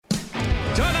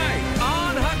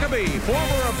Huckabee,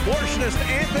 former abortionist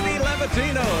Anthony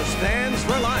Levatino stands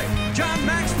for life. John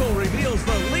Maxwell reveals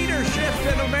the leader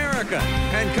shift in America.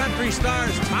 And country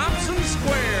stars Thompson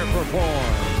Square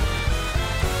perform.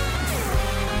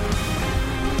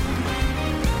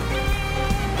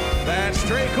 That's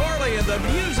Trey Corley in the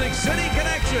Music City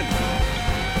Connection.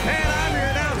 And I'm your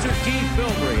announcer, Keith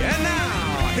Bilbrey. And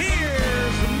now,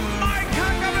 here's Mike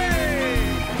Huckabee.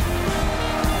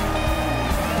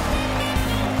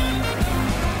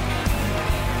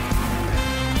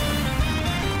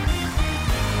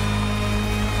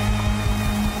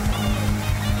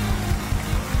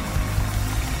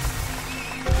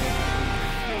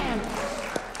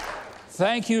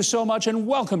 Thank you so much, and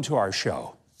welcome to our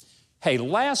show. Hey,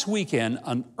 last weekend,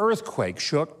 an earthquake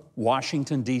shook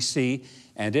Washington, D.C.,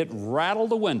 and it rattled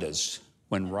the windows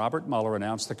when Robert Mueller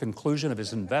announced the conclusion of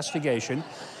his investigation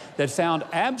that found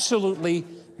absolutely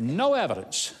no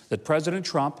evidence that President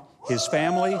Trump, his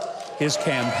family, his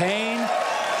campaign,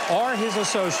 or his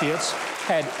associates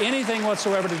had anything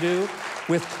whatsoever to do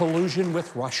with collusion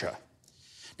with Russia.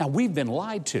 Now, we've been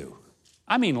lied to.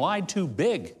 I mean, lied to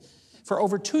big. For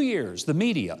over 2 years, the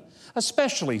media,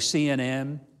 especially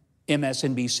CNN,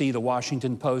 MSNBC, The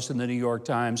Washington Post, and The New York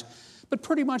Times, but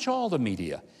pretty much all the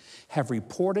media, have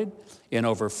reported in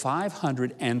over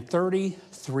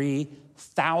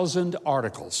 533,000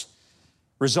 articles,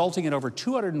 resulting in over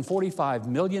 245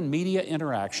 million media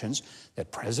interactions,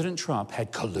 that President Trump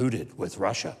had colluded with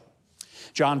Russia.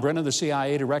 John Brennan, the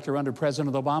CIA director under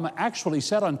President Obama, actually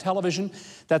said on television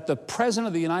that the President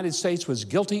of the United States was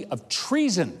guilty of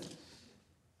treason.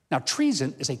 Now,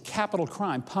 treason is a capital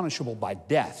crime punishable by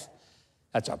death.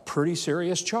 That's a pretty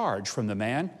serious charge from the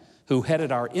man who headed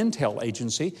our intel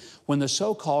agency when the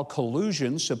so-called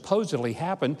collusion supposedly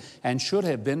happened and should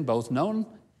have been both known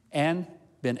and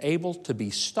been able to be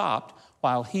stopped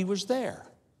while he was there.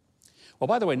 Well,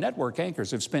 by the way, network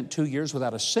anchors have spent 2 years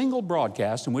without a single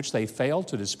broadcast in which they failed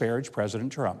to disparage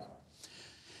President Trump.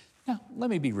 Now, let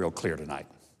me be real clear tonight.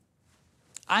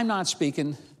 I'm not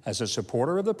speaking as a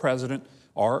supporter of the president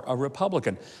or a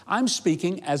Republican. I'm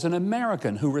speaking as an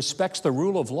American who respects the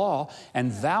rule of law and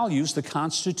values the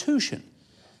Constitution.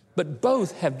 But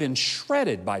both have been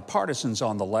shredded by partisans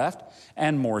on the left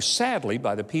and, more sadly,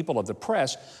 by the people of the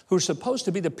press who are supposed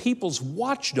to be the people's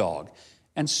watchdog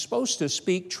and supposed to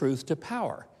speak truth to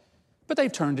power. But they've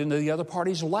turned into the other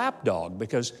party's lapdog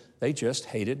because they just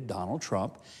hated Donald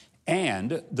Trump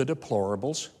and the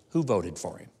deplorables who voted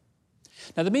for him.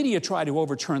 Now, the media tried to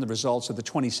overturn the results of the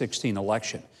 2016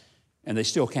 election, and they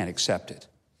still can't accept it.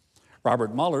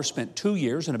 Robert Mueller spent 2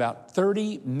 years and about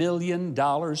 $30 million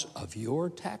of your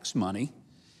tax money.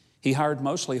 He hired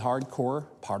mostly hardcore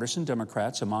partisan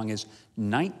Democrats among his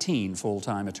 19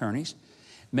 full-time attorneys,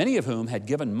 many of whom had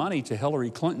given money to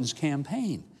Hillary Clinton's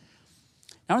campaign.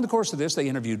 Now, in the course of this, they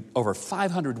interviewed over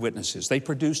 500 witnesses. They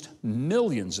produced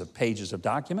millions of pages of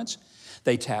documents.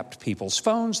 They tapped people's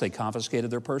phones, they confiscated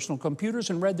their personal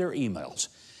computers and read their emails.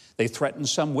 They threatened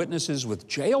some witnesses with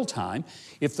jail time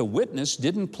if the witness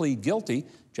didn't plead guilty,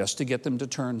 just to get them to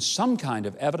turn some kind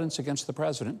of evidence against the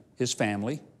president, his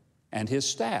family, and his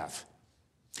staff.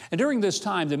 And during this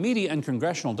time, the media and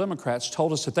congressional Democrats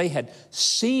told us that they had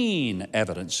seen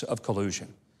evidence of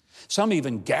collusion. Some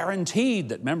even guaranteed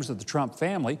that members of the Trump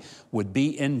family would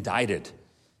be indicted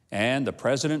and the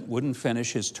president wouldn't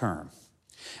finish his term.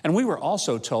 And we were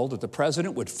also told that the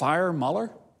president would fire Mueller,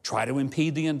 try to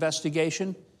impede the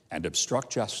investigation, and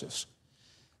obstruct justice.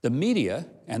 The media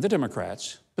and the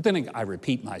Democrats, but then I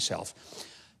repeat myself,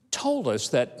 told us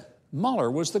that Mueller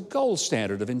was the gold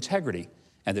standard of integrity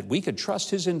and that we could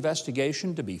trust his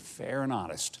investigation to be fair and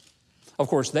honest. Of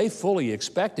course, they fully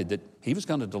expected that he was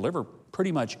going to deliver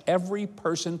pretty much every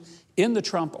person in the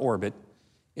Trump orbit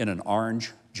in an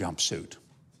orange jumpsuit.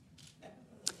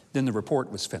 Then the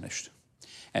report was finished.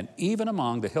 And even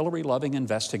among the Hillary-loving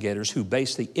investigators who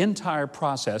based the entire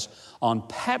process on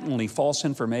patently false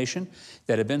information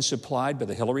that had been supplied by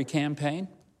the Hillary campaign,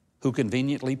 who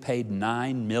conveniently paid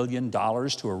 $9 million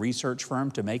to a research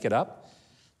firm to make it up,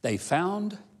 they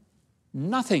found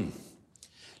nothing.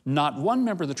 Not one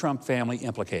member of the Trump family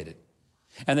implicated.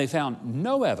 And they found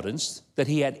no evidence that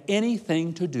he had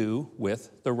anything to do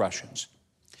with the Russians.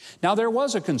 Now, there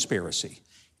was a conspiracy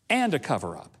and a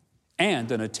cover-up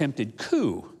and an attempted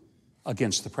coup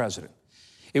against the president.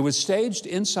 It was staged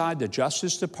inside the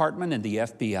Justice Department and the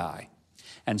FBI.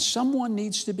 And someone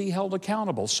needs to be held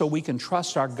accountable so we can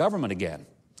trust our government again.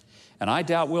 And I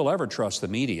doubt we'll ever trust the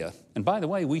media. And by the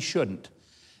way, we shouldn't.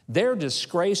 Their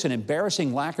disgrace and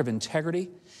embarrassing lack of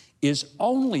integrity is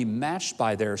only matched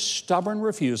by their stubborn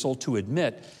refusal to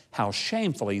admit how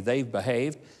shamefully they've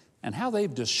behaved and how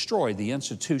they've destroyed the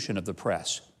institution of the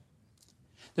press.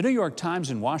 The New York Times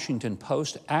and Washington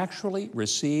Post actually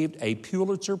received a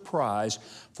Pulitzer Prize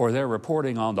for their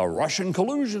reporting on the Russian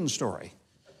collusion story.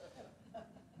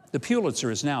 The Pulitzer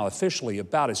is now officially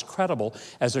about as credible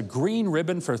as a green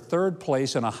ribbon for third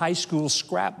place in a high school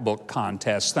scrapbook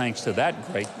contest, thanks to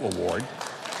that great award.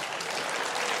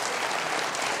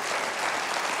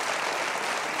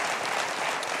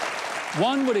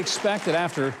 One would expect that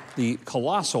after the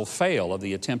colossal fail of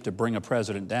the attempt to bring a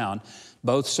president down,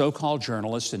 both so-called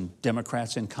journalists and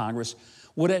Democrats in Congress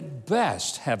would at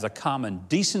best have the common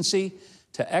decency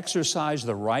to exercise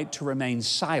the right to remain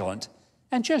silent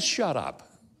and just shut up.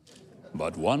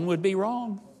 But one would be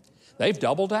wrong. They've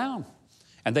doubled down,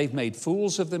 and they've made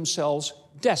fools of themselves,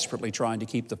 desperately trying to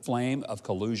keep the flame of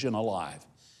collusion alive.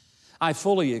 I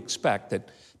fully expect that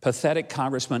pathetic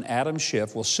Congressman Adam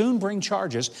Schiff will soon bring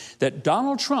charges that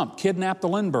Donald Trump kidnapped the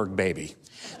Lindbergh baby,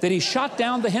 that he shot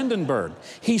down the Hindenburg,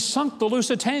 he sunk the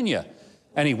Lusitania,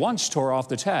 and he once tore off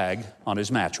the tag on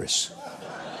his mattress.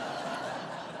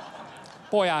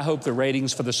 Boy, I hope the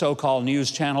ratings for the so-called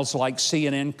news channels like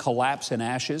CNN collapse in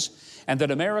ashes, and that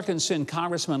Americans send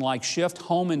congressmen like Schiff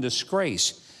home in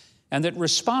disgrace, and that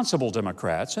responsible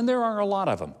Democrats, and there are a lot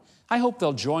of them, I hope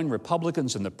they'll join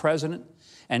Republicans and the president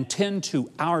and tend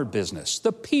to our business,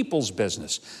 the people's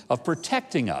business of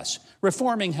protecting us,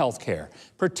 reforming health care,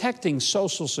 protecting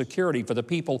Social Security for the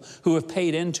people who have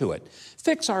paid into it,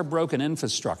 fix our broken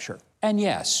infrastructure, and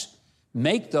yes,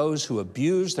 make those who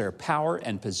abuse their power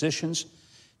and positions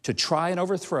to try and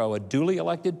overthrow a duly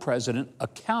elected president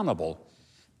accountable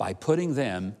by putting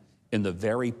them in the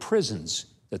very prisons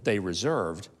that they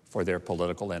reserved for their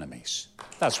political enemies.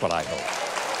 That's what I hope.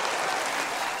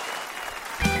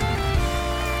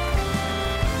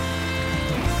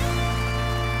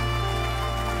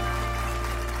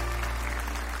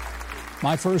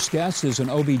 My first guest is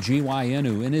an OB-GYN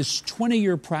who, in his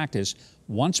 20-year practice,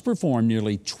 once performed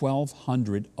nearly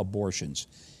 1,200 abortions.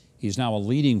 He's now a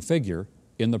leading figure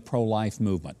in the pro-life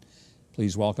movement.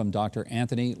 Please welcome Dr.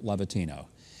 Anthony Levatino.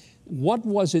 What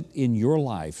was it in your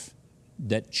life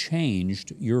that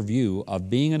changed your view of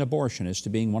being an abortionist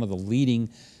to being one of the leading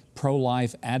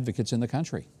pro-life advocates in the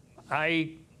country?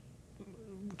 I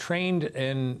trained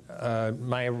in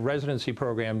my residency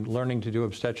program learning to do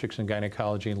obstetrics and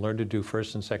gynecology and learned to do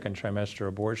first and second trimester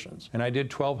abortions. And I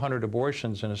did 1,200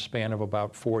 abortions in a span of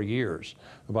about 4 years.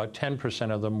 About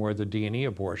 10% of them were the D&E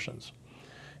abortions.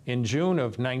 In June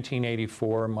of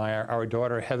 1984, our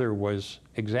daughter Heather was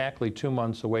exactly 2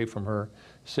 months away from her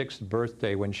 6th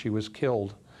birthday when she was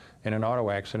killed in an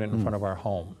auto accident in front of our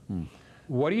home.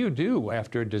 What do you do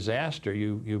after a disaster?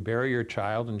 You bury your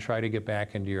child and try to get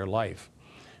back into your life.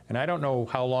 And I don't know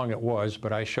how long it was,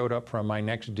 but I showed up for my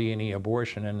next D&E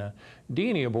abortion. And a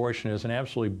D&E abortion is an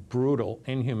absolutely brutal,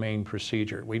 inhumane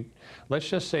procedure. Let's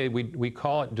just say we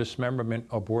call it dismemberment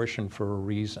abortion for a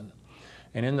reason.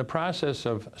 And in the process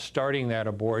of starting that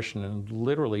abortion and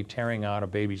literally tearing out a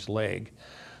baby's leg,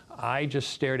 I just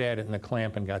stared at it in the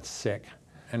clamp and got sick.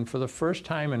 And for the first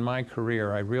time in my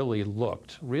career, I really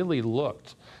looked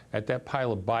at that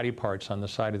pile of body parts on the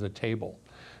side of the table.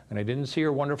 And I didn't see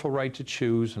her wonderful right to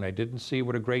choose, and I didn't see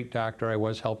what a great doctor I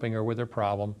was helping her with her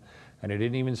problem, and I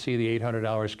didn't even see the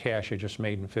 $800 cash I just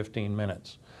made in 15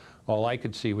 minutes. All I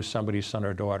could see was somebody's son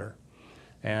or daughter.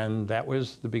 And that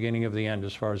was the beginning of the end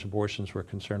as far as abortions were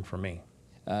concerned for me.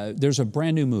 There's a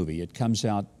brand new movie. It comes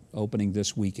out opening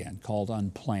this weekend called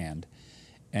Unplanned.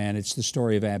 And it's the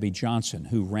story of Abby Johnson,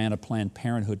 who ran a Planned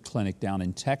Parenthood clinic down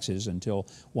in Texas until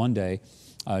one day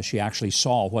she actually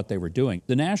saw what they were doing.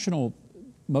 The National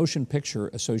Motion Picture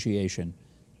Association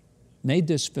made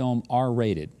this film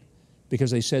R-rated because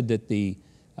they said that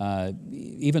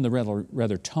even the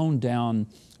rather toned-down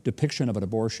depiction of an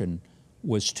abortion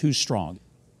was too strong.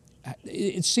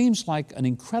 It seems like an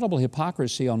incredible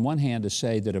hypocrisy on one hand to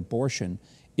say that abortion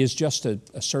is just a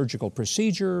surgical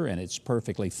procedure and it's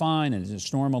perfectly fine and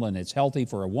it's normal and it's healthy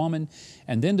for a woman,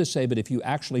 and then to say that if you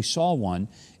actually saw one,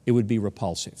 it would be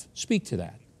repulsive. Speak to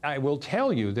that. I will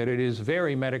tell you that it is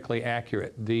very medically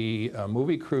accurate. The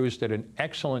movie crews did an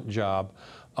excellent job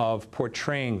of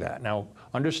portraying that. Now,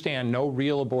 understand no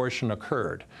real abortion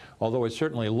occurred, although it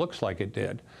certainly looks like it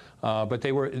did. But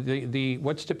they were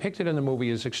what's depicted in the movie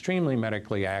is extremely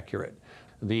medically accurate.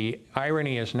 The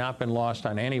irony has not been lost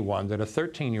on anyone that a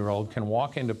 13-year-old can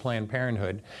walk into Planned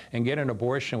Parenthood and get an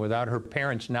abortion without her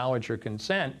parents' knowledge or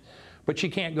consent, but she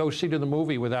can't go see to the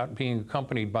movie without being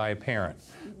accompanied by a parent.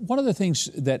 One of the things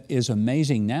that is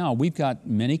amazing now, we've got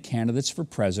many candidates for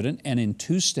president, and in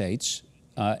 2 states,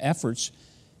 efforts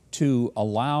to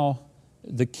allow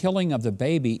the killing of the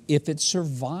baby if it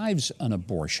survives an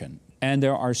abortion. And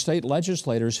there are state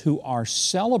legislators who are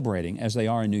celebrating, as they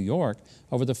are in New York,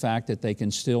 over the fact that they can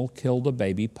still kill the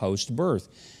baby post-birth.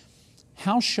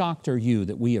 How shocked are you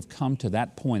that we have come to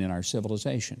that point in our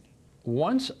civilization?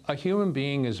 Once a human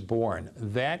being is born,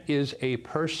 that is a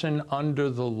person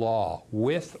under the law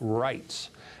with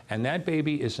rights. And that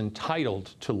baby is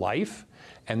entitled to life,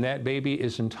 and that baby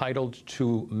is entitled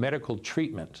to medical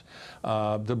treatment.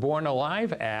 The Born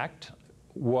Alive Act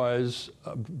was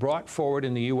brought forward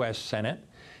in the U.S. Senate,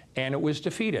 and it was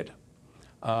defeated.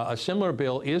 A similar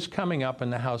bill is coming up in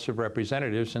the House of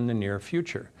Representatives in the near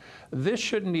future. This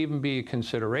shouldn't even be a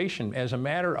consideration. As a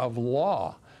matter of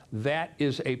law, that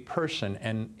is a person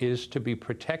and is to be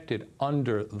protected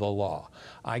under the law.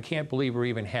 I can't believe we're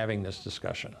even having this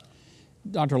discussion.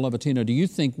 Dr. Levatino, do you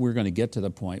think we're going to get to the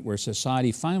point where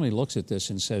society finally looks at this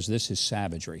and says this is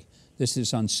savagery, this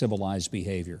is uncivilized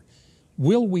behavior?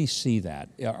 Will we see that?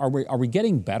 Are we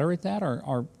getting better at that,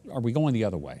 or are we going the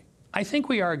other way? I think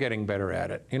we are getting better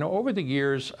at it. You know, over the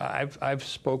years, I've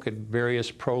spoken at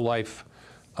various pro-life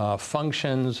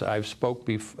functions. I've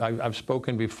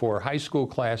spoken before high school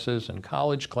classes and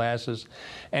college classes.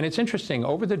 And it's interesting,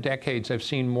 over the decades, I've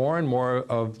seen more and more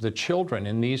of the children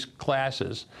in these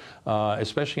classes,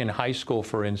 especially in high school,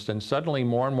 for instance, suddenly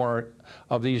more and more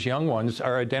of these young ones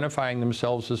are identifying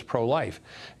themselves as pro-life.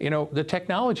 You know, the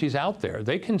technology's out there.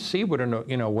 They can see what an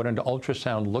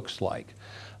ultrasound looks like.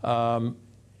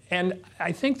 And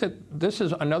I think that this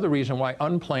is another reason why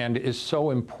Unplanned is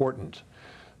so important.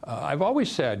 I've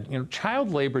always said, you know,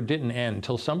 child labor didn't end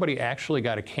until somebody actually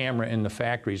got a camera in the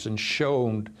factories and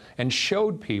showed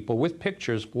people with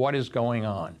pictures what is going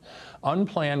on.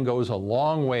 Unplanned goes a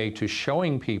long way to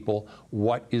showing people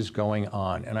what is going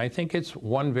on. And I think it's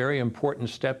one very important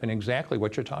step in exactly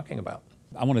what you're talking about.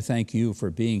 I want to thank you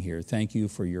for being here. Thank you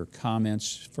for your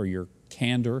comments, for your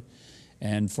candor,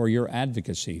 and for your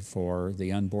advocacy for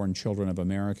the unborn children of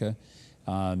America.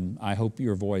 I hope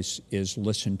your voice is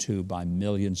listened to by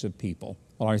millions of people.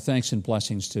 Well, our thanks and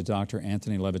blessings to Dr.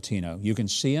 Anthony Levatino. You can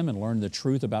see him and learn the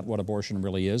truth about what abortion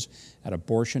really is at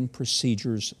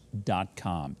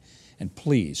abortionprocedures.com. And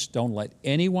please, don't let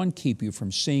anyone keep you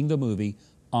from seeing the movie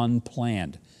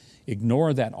Unplanned.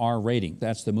 Ignore that R rating.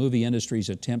 That's the movie industry's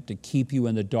attempt to keep you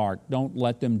in the dark. Don't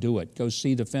let them do it. Go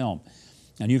see the film.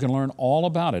 And you can learn all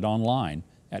about it online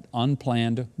at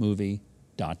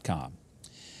unplannedmovie.com.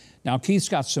 Now, Keith's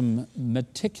got some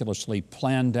meticulously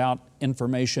planned out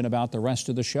information about the rest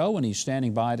of the show, and he's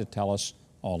standing by to tell us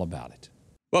all about it.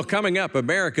 Well, coming up,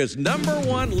 America's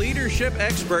 #1 leadership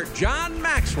expert, John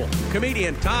Maxwell,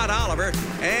 comedian Todd Oliver,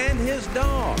 and his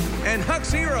dog. And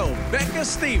Huck's hero, Becca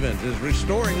Stevens, is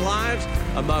restoring lives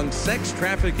among sex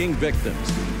trafficking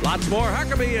victims. Lots more.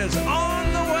 Huckabee is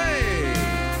on the way.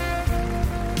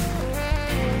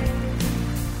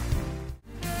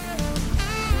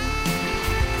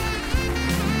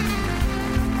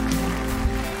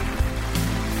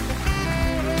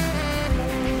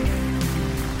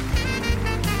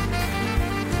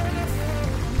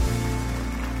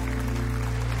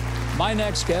 My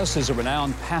next guest is a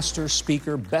renowned pastor,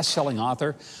 speaker, best-selling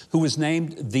author who was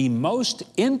named the most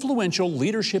influential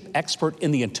leadership expert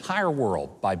in the entire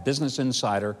world by Business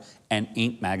Insider and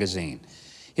Inc. magazine.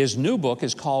 His new book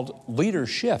is called Leader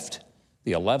Shift,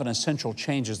 the 11 essential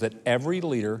changes that every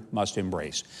leader must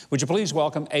embrace. Would you please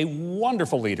welcome a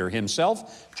wonderful leader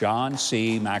himself, John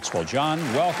C. Maxwell. John,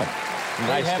 welcome.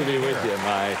 Nice to be with you,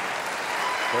 Mike.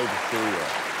 Great to see you.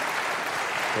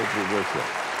 Great to be with you.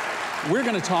 We're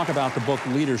going to talk about the book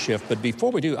Leader Shift, but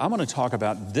before we do, I want to talk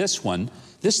about this one.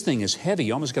 This thing is heavy.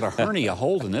 You almost got a hernia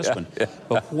hold in this one.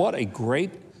 But what a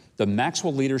great, the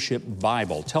Maxwell Leadership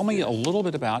Bible. Tell me a little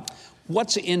bit about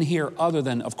what's in here other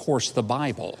than, of course, the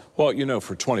Bible. Well, you know,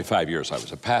 for 25 years I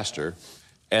was a pastor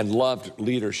and loved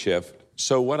leadership.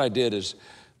 So what I did is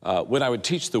when I would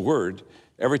teach the Word,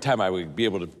 every time I would be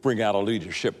able to bring out a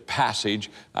leadership passage,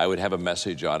 I would have a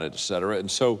message on it, et cetera. And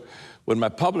so when my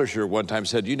publisher one time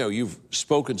said, you know, you've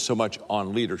spoken so much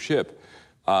on leadership,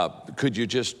 could you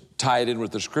just tie it in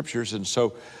with the scriptures? And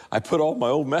so I put all my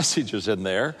old messages in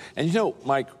there. And you know,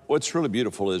 Mike, what's really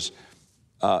beautiful is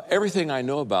everything I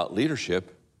know about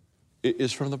leadership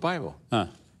is from the Bible.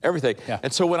 Everything. Yeah.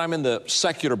 And so when I'm in the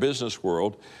secular business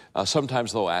world,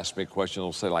 sometimes they'll ask me a question.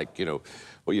 They'll say, like, well,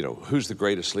 who's the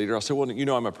greatest leader? I'll say, well,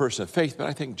 I'm a person of faith, but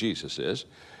I think Jesus is.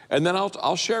 And then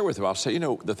I'll share with them. I'll say,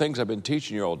 the things I've been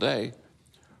teaching you all day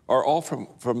are all from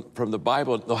the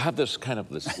Bible. They'll have this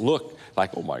look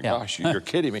like, oh my gosh, you're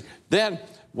kidding me. Then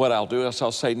what I'll do is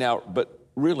I'll say, now, but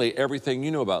really everything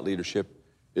you know about leadership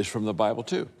is from the Bible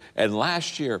too. And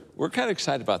last year, we're kind of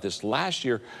excited about this. Last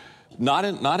year, not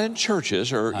in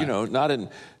churches or, you know,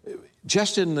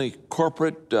 just in the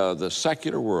corporate, the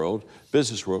secular world,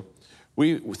 business world,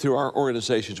 through our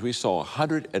organizations, we saw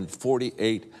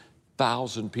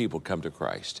 148,000 people come to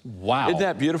Christ. Wow. Isn't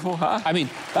that beautiful, huh? I mean,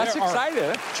 that's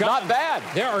exciting. John, not bad.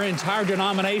 There are entire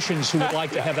denominations who would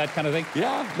like to have that kind of thing.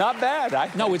 Yeah, not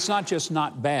bad. No, it's not just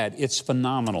not bad, it's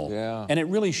phenomenal. Yeah. And it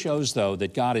really shows, though,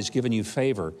 that God has given you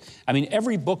favor. I mean,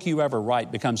 every book you ever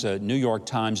write becomes a New York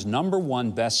Times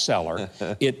 #1 bestseller.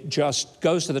 It just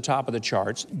goes to the top of the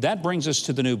charts. That brings us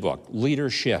to the new book,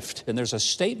 Leader Shift. And there's a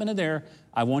statement in there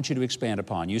I want you to expand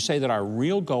upon. You say that our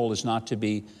real goal is not to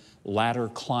be ladder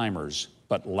climbers,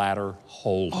 but ladder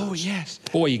holders. Oh, yes.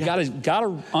 Boy, you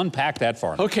gotta unpack that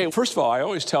for me. Okay, first of all, I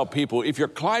always tell people, if you're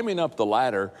climbing up the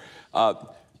ladder,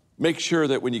 make sure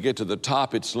that when you get to the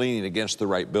top, it's leaning against the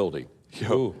right building. You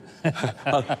know,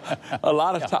 a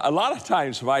lot of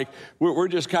times, Mike, we're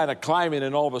just kind of climbing,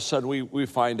 and all of a sudden we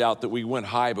find out that we went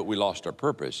high, but we lost our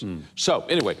purpose. So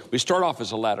anyway, we start off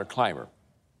as a ladder climber.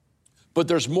 But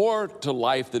there's more to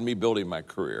life than me building my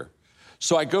career.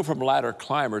 So I go from ladder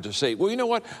climber to say, well, you know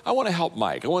what? I want to help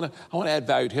Mike. I want to add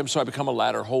value to him, so I become a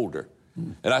ladder holder.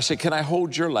 And I say, can I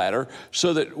hold your ladder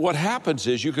so that what happens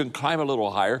is you can climb a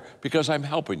little higher because I'm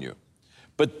helping you.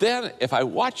 But then if I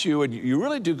watch you and you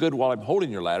really do good while I'm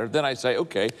holding your ladder, then I say,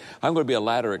 okay, I'm going to be a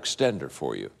ladder extender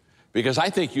for you because I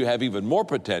think you have even more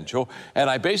potential. And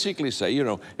I basically say, you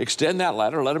know, extend that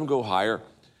ladder, let him go higher.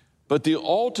 But the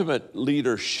ultimate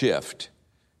leader shift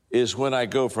is when I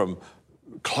go from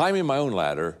climbing my own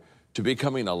ladder to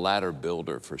becoming a ladder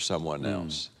builder for someone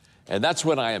else. And that's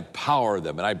when I empower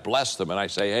them and I bless them and I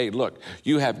say, hey, look,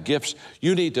 you have gifts.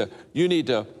 You need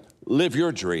to live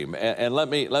your dream and let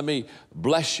me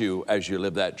bless you as you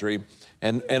live that dream.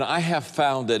 And I have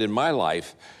found that in my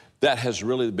life, that has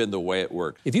really been the way it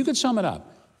worked. If you could sum it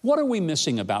up, what are we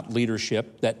missing about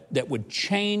leadership that would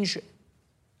change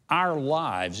our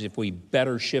lives if we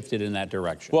better shifted in that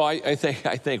direction? Well, I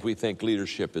think we think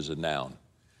leadership is a noun.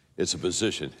 It's a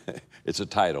position. It's a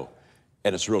title.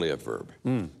 And it's really a verb.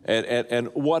 And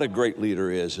what a great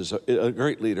leader is a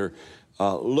great leader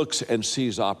looks and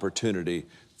sees opportunity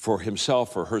for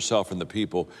himself or herself and the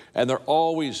people. And they're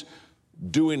always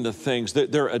doing the things.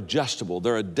 They're adjustable.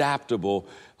 They're adaptable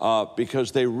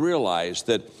because they realize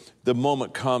that the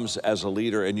moment comes as a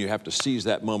leader, and you have to seize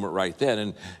that moment right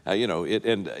then.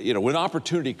 And when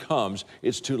opportunity comes,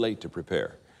 it's too late to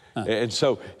prepare. And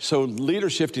so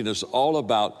leadership is all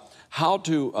about how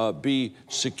to be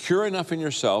secure enough in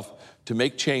yourself to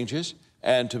make changes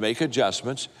and to make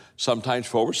adjustments, sometimes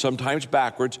forward, sometimes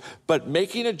backwards, but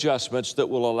making adjustments that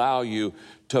will allow you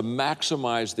to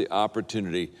maximize the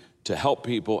opportunity to help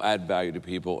people, add value to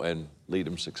people, and lead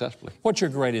them successfully. What's your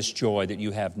greatest joy that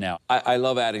you have now? I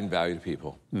love adding value to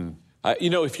people.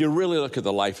 If you really look at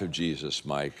the life of Jesus,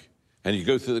 Mike, and you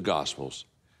go through the Gospels,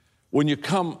 when you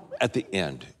come at the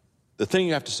end, the thing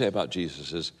you have to say about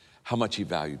Jesus is how much he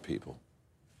valued people.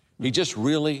 He just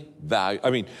really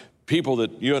valued, people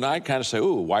that you and I kind of say,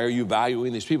 ooh, why are you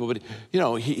valuing these people? But,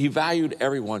 he valued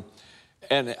everyone.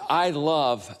 And I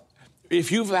love,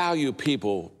 if you value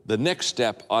people, the next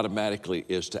step automatically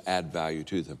is to add value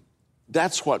to them.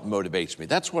 That's what motivates me.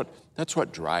 That's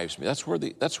what drives me. That's where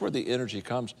the energy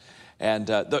comes. And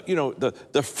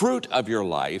the fruit of your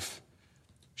life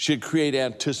should create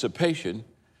anticipation,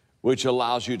 which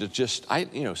allows you to just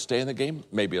stay in the game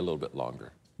maybe a little bit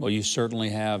longer. Well, you certainly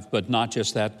have, but not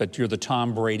just that, but you're the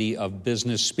Tom Brady of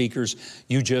business speakers.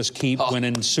 You just keep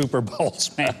winning Super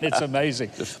Bowls, man. It's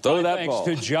amazing. Just throw that ball.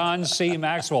 Thanks to John C.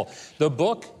 Maxwell. The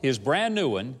book is brand new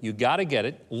one. You got to get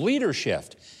it, Leader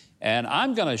Shift. And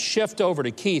I'm going to shift over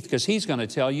to Keith because he's going to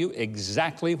tell you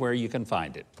exactly where you can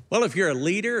find it. Well, if you're a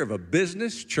leader of a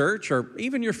business, church, or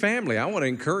even your family, I want to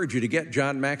encourage you to get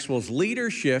John Maxwell's Leader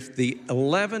Shift, the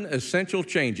 11 essential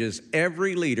changes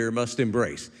every leader must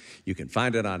embrace. You can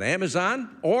find it on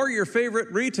Amazon or your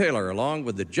favorite retailer, along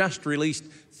with the just-released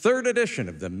 3rd edition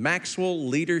of the Maxwell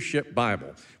Leadership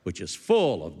Bible, which is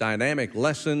full of dynamic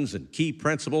lessons and key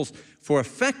principles for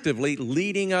effectively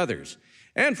leading others.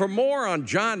 And for more on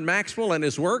John Maxwell and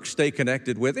his work, stay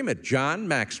connected with him at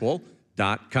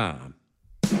johnmaxwell.com.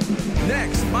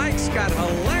 Next, Mike's got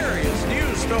hilarious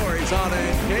news stories on it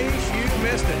in case you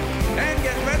missed it. And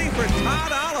get ready for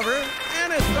Todd Oliver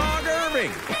and his dog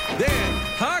Irving. Then,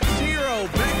 Huck's hero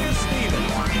Becca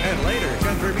Stevens. And later,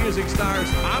 country music stars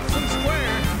Hobson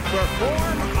Square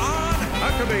perform on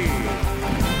Huckabee.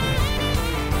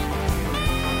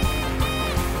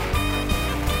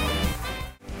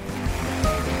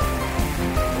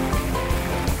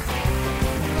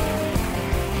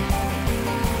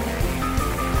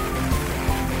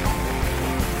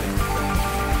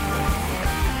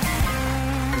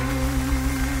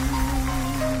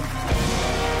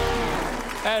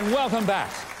 And welcome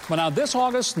back. Well, now, this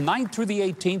August 9th through the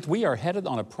 18th, we are headed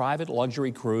on a private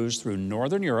luxury cruise through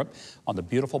Northern Europe on the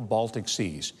beautiful Baltic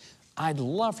Seas. I'd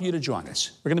love for you to join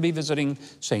us. We're going to be visiting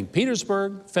St.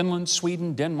 Petersburg, Finland,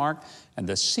 Sweden, Denmark, and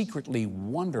the secretly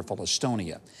wonderful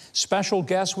Estonia. Special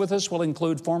guests with us will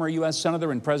include former U.S.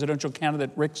 Senator and presidential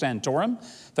candidate Rick Santorum,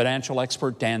 financial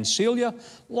expert Dan Celia,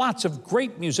 lots of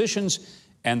great musicians,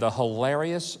 and the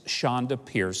hilarious Shonda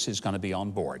Pierce is going to be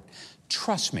on board.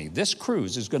 Trust me, this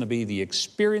cruise is going to be the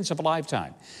experience of a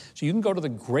lifetime. So you can go to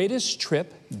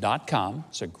thegreatesttrip.com.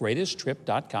 It's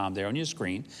thegreatesttrip.com there on your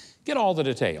screen. Get all the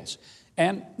details.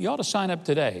 And you ought to sign up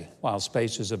today while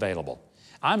space is available.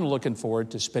 I'm looking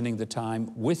forward to spending the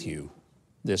time with you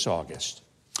this August.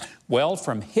 Well,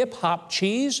 from hip-hop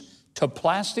cheese to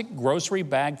plastic grocery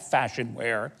bag fashion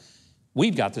wear,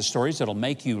 we've got the stories that'll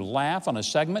make you laugh on a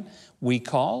segment we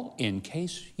call In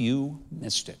Case You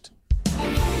Missed It.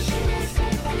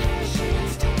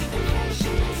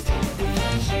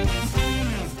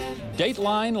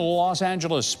 Dateline Los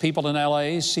Angeles. People in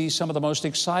LA see some of the most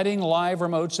exciting live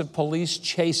remotes of police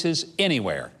chases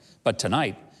anywhere. But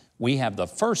tonight, we have the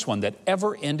first one that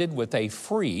ever ended with a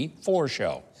free floor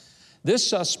show. This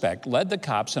suspect led the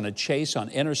cops in a chase on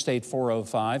Interstate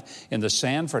 405 in the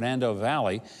San Fernando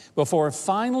Valley before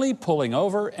finally pulling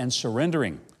over and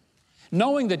surrendering.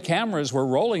 Knowing that cameras were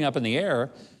rolling up in the air,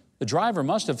 the driver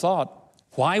must have thought,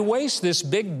 why waste this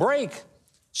big break?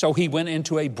 So he went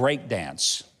into a break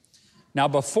dance. Now,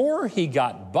 before he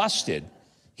got busted,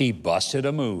 he busted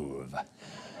a move.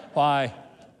 Why,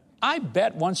 I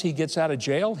bet once he gets out of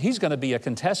jail, he's going to be a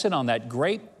contestant on that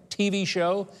great TV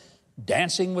show,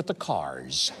 Dancing with the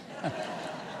Cars.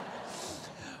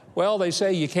 Well, they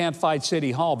say you can't fight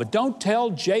City Hall, but don't tell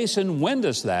Jason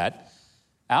Windus that.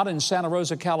 Out in Santa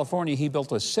Rosa, California, he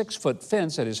built a 6-foot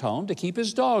fence at his home to keep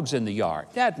his dogs in the yard.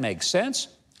 That makes sense.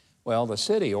 Well, the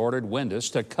city ordered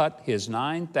Windus to cut his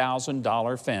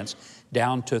 $9,000 fence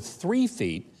down to 3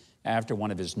 feet after one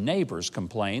of his neighbors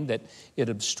complained that it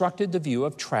obstructed the view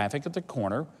of traffic at the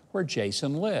corner where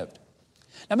Jason lived.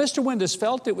 Now, Mr. Windus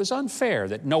felt it was unfair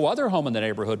that no other home in the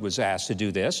neighborhood was asked to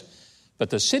do this,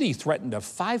 but the city threatened a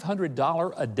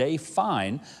 $500 a day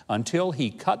fine until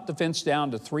he cut the fence down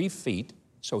to 3 feet,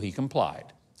 so he complied.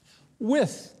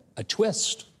 With a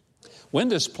twist.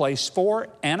 Windus placed 4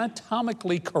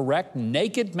 anatomically correct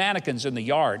naked mannequins in the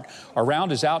yard around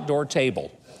his outdoor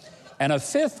table, and a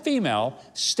 5th female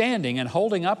standing and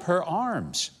holding up her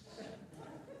arms.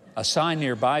 A sign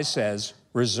nearby says,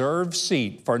 "Reserved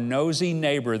seat for nosy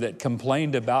neighbor that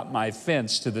complained about my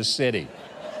fence to the city."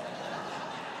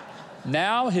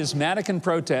 Now his mannequin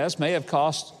protest may have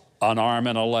cost an arm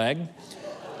and a leg,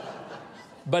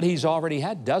 but he's already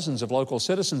had dozens of local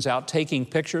citizens out taking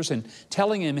pictures and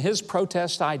telling him his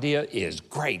protest idea is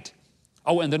great.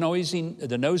 Oh, and the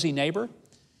nosy neighbor?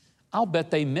 I'll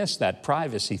bet they miss that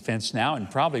privacy fence now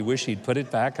and probably wish he'd put it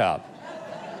back up.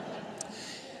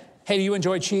 Hey, do you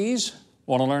enjoy cheese?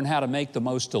 Want to learn how to make the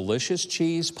most delicious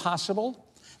cheese possible?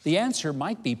 The answer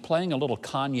might be playing a little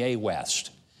Kanye West.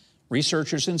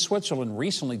 Researchers in Switzerland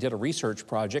recently did a research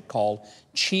project called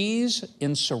Cheese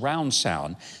in Surround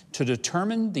Sound to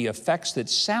determine the effects that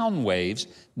sound waves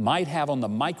might have on the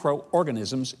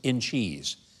microorganisms in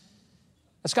cheese.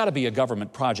 That's got to be a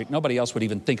government project. Nobody else would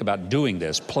even think about doing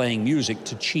this, playing music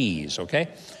to cheese, okay?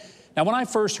 Now, when I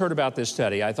first heard about this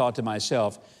study, I thought to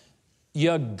myself,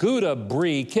 you gotta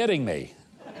be kidding me.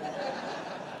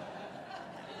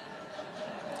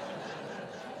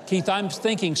 Keith, I'm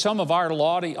thinking some of our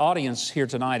audience here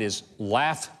tonight is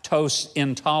lactose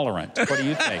intolerant. What do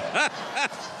you think?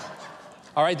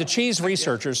 All right, the cheese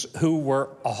researchers, who were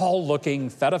all looking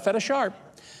feta sharp,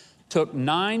 took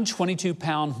 9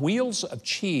 22-pound wheels of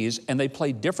cheese and they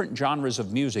played different genres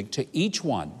of music to each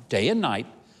one, day and night,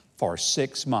 for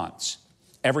 6 months.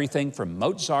 Everything from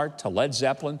Mozart to Led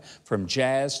Zeppelin, from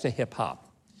jazz to hip-hop.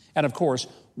 And of course,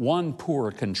 one poor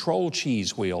control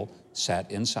cheese wheel sat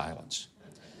in silence.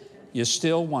 You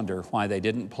still wonder why they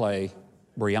didn't play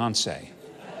Beyoncé.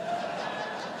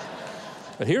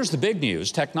 But here's the big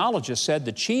news. Technologists said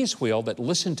the cheese wheel that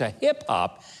listened to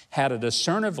hip-hop had a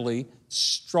discernibly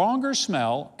stronger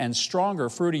smell and stronger,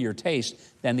 fruitier taste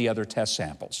than the other test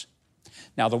samples.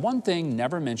 Now, the one thing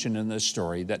never mentioned in this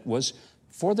story that was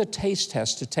for the taste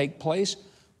test to take place,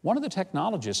 one of the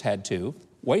technologists had to,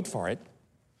 wait for it,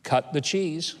 cut the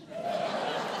cheese.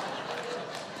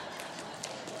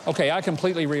 Okay, I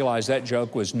completely realize that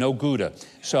joke was no Gouda,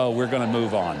 so we're going to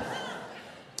move on.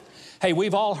 Hey,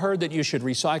 we've all heard that you should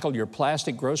recycle your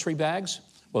plastic grocery bags.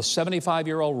 Well,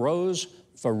 75-year-old Rose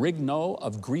Ferrigno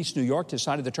of Greece, New York,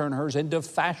 decided to turn hers into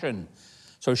fashion.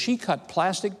 So she cut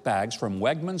plastic bags from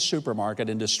Wegmans supermarket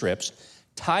into strips,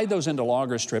 tied those into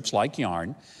longer strips like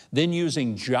yarn, then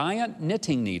using giant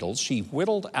knitting needles, she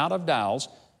whittled out of dowels.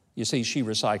 You see, she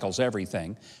recycles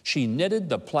everything. She knitted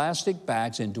the plastic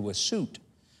bags into a suit.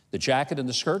 The jacket and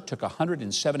the skirt took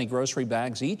 170 grocery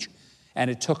bags each, and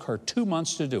it took her 2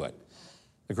 months to do it.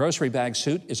 The grocery bag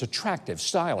suit is attractive,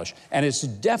 stylish, and it's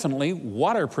definitely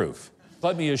waterproof.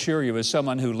 Let me assure you, as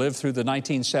someone who lived through the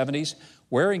 1970s,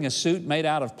 wearing a suit made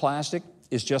out of plastic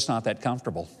is just not that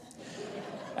comfortable.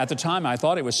 At the time, I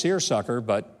thought it was seersucker,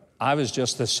 but I was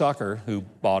just the sucker who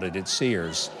bought it at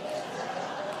Sears.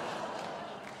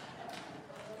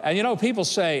 And you know, people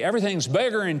say everything's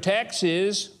bigger in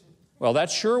Texas. Well,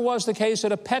 that sure was the case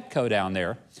at a Petco down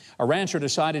there. A rancher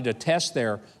decided to test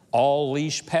their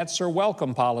all-leash pets are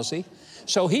welcome policy.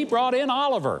 So he brought in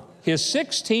Oliver, his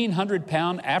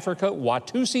 1,600-pound Africa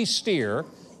Watusi steer,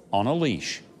 on a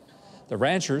leash. The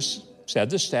ranchers said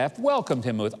the staff welcomed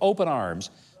him with open arms,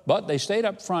 but they stayed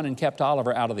up front and kept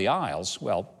Oliver out of the aisles.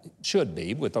 Well, it should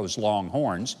be, with those long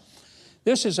horns.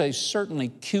 This is a certainly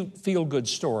cute, feel-good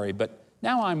story, but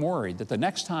now I'm worried that the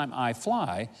next time I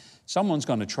fly, someone's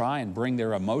going to try and bring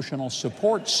their emotional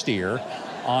support steer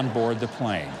on board the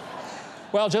plane.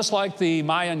 Well, just like the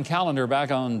Mayan calendar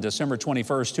back on December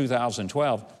 21st,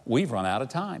 2012, we've run out of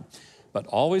time. But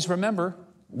always remember,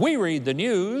 we read the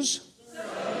news.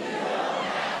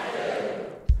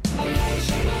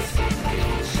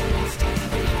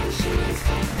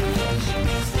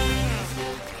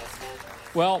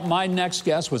 Well, my next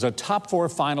guest was a top 4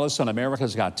 finalist on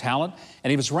America's Got Talent,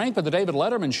 and he was ranked by the David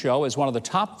Letterman Show as one of the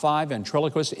top 5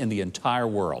 ventriloquists in the entire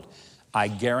world. I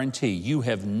guarantee you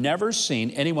have never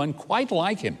seen anyone quite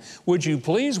like him. Would you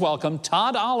please welcome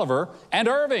Todd Oliver and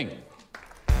Irving?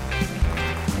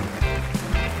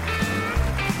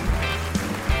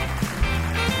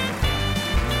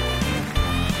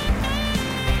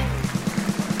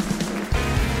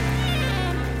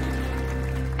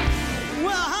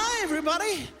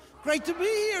 Great to be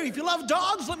here. If you love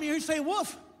dogs, let me hear you say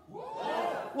woof. Woof.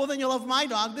 Well, then you'll love my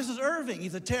dog. This is Irving.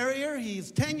 He's a terrier.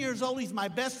 He's 10 years old. He's my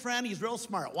best friend. He's real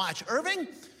smart. Watch. Irving,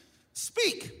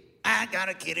 speak. I got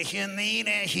a kitty, she need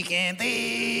and she can't be.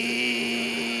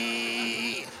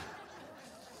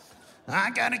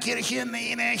 I got a kitty, she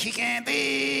need and she can't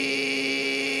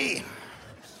be.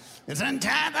 And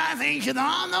sometimes I think she's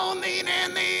all no need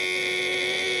and thee.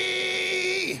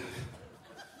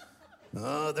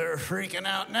 Oh, they're freaking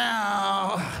out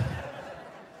now.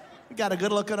 We got a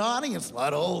good-looking audience. A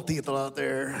lot of old people out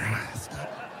there.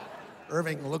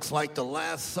 Irving looks like the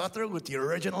Last Supper with the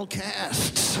original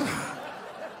cast.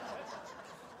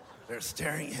 They're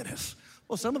staring at us.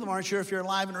 Well, some of them aren't sure if you're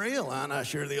alive and real. I'm not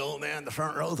sure the old man in the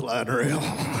front row's alive and real.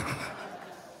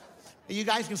 You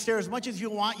guys can stare as much as you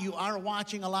want. You are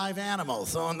watching a live animal.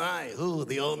 So am I. Ooh,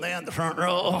 the old man in the front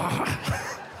row.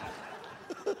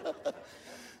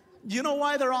 Do you know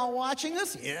why they're all watching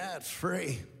us? Yeah, it's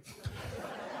free.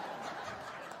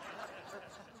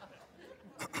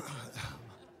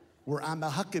 We're on the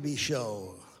Huckabee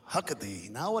Show. Huckabee.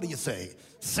 Now what do you say?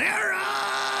 Sarah!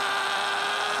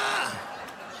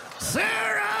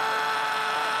 Sarah!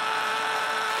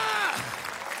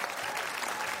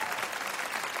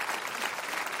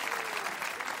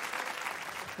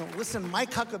 No, listen,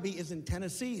 Mike Huckabee is in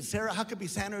Tennessee. Sarah Huckabee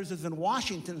Sanders is in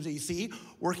Washington, D.C.,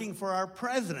 working for our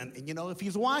president. And you know, if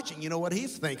he's watching, you know what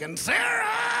he's thinking. Sarah!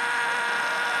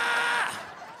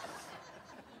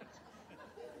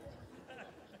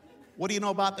 What do you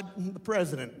know about the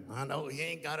president? I know he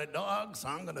ain't got a dog, so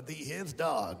I'm going to be his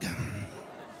dog.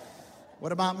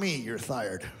 What about me? You're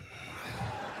fired.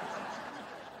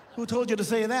 Who told you to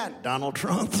say that? Donald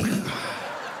Trump.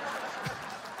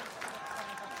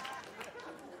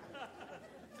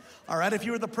 All right, if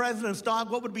you were the president's dog,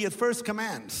 what would be his first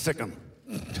command? Sick him.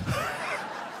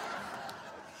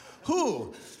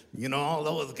 Who? You know all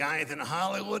those guys in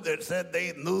Hollywood that said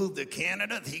they moved to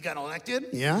Canada if he got elected?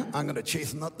 Yeah, I'm going to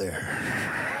chase him up there.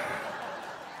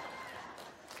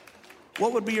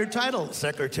 What would be your title?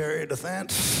 Secretary of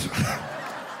Defense.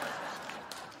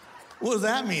 What does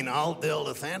that mean? I'll build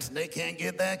a fence and they can't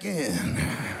get back in.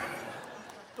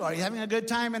 Are you having a good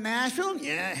time in Nashville?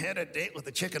 Yeah, I had a date with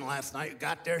a chicken last night.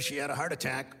 Got there, she had a heart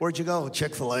attack. Where'd you go?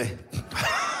 Chick-fil-A.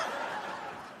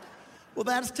 Well,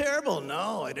 that's terrible.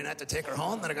 No, I didn't have to take her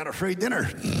home, then I got a free dinner.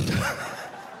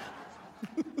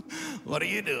 What do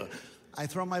you do? I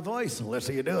throw my voice. Let's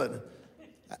see you do it.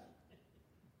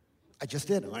 I just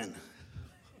did. When?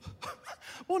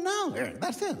 Well, no,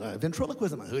 that's it.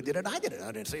 Ventriloquism. Who did it? I did it.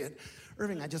 I didn't see it.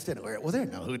 Irving, I just did it. Well, there.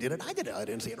 No, who did it? I did it. I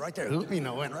didn't see it. Right there. Who? You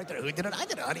know, and right there. Who did it? I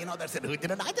did it. How do you know that's it? Who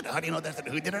did it? I did it. How do you know that's it?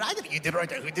 Who did it? I did it. You did it right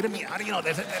there. Who did it? Me. How do you know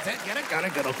that's it? That's it. Get it? Got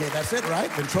it. Good. Okay, that's it, right?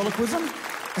 Ventriloquism.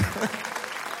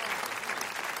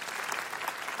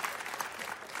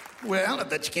 Well, I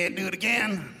bet you can't do it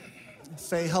again.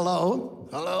 Say hello.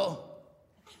 Hello.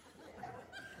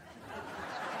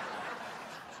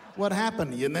 What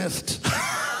happened? You missed.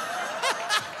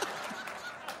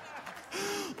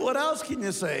 What else can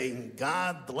you say?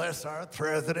 God bless our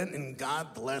president and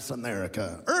God bless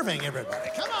America. Irving, everybody.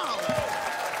 Come on.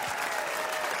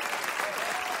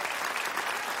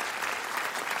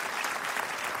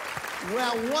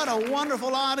 Well, what a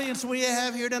wonderful audience we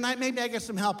have here tonight. Maybe I get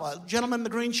some help. Gentleman in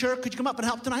the green shirt, could you come up and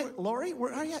help tonight? Lori,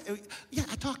 where are you? Yeah,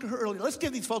 I talked to her earlier. Let's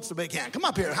give these folks a big hand. Come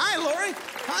up here. Hi, Lori.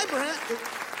 Hi, Brent.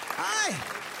 Hi.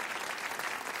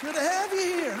 Good to have you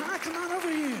here. Hi, come on over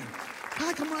here.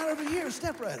 Hi, come right over here.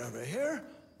 Step right over here.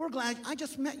 We're glad. I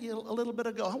just met you a little bit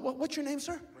ago. What's your name,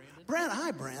 sir? Brandon.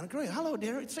 Hi, Brandon. Great. Hello,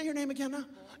 dear. Say your name again now.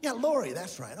 Yeah, Lori.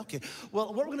 That's right. Okay. Well,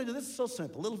 what we're going to do, this is so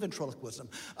simple. A little ventriloquism.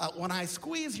 When I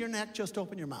squeeze your neck, just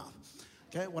open your mouth.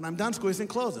 Okay? When I'm done squeezing,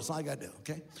 close it. That's all I got to do.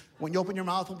 Okay? When you open your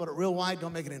mouth, we'll put it real wide.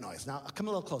 Don't make any noise. Now, come a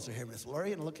little closer here, Miss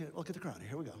Lori, and look at the crowd.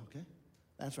 Here we go. Okay?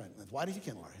 That's right. As wide as you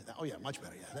can, Lori. Oh, yeah, much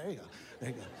better. Yeah, there you go. There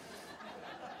you go.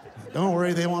 Don't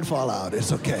worry, they won't fall out.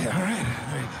 It's okay. All right.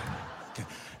 There you go. Okay.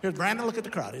 Here's Brandon. Look at the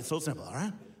crowd. It's so simple. All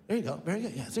right. There you go. Very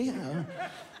good. Yeah. See.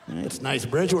 It's nice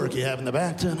bridge work you have in the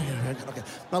back too. Okay.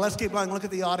 Now let's keep going. Look at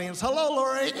the audience. Hello,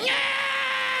 Lori. Yeah!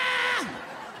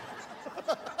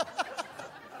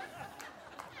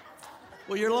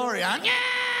 Well, you're Lori, huh? Yeah!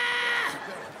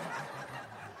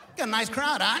 Got a nice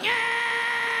crowd, huh?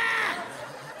 Yeah!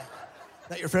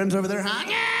 That your friends over there, huh?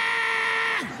 Yeah!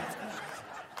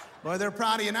 Boy, they're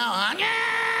proud of you now, huh?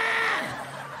 Yeah!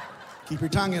 Keep your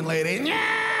tongue in, lady.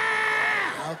 Yeah!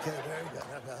 Okay, very good.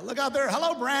 Okay. Look out there.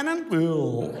 Hello, Brandon.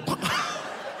 Ew.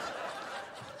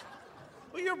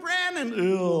 Well, you're Brandon.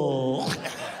 Ew.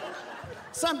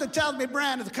 Something tells me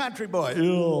Brandon's a country boy.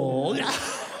 Ew. Yeah.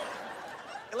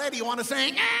 Hey, lady, you want to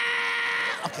sing? Yeah!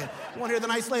 Okay. You want to hear the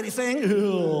nice lady sing?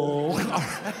 Ew. All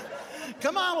right.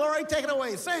 Come on, Lori, take it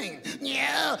away. Sing.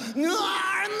 Yeah. You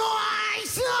are my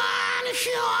sunshine,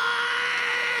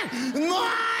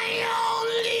 my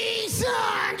only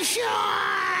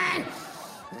sunshine.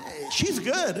 Hey, she's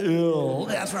good. Ew.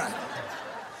 That's right.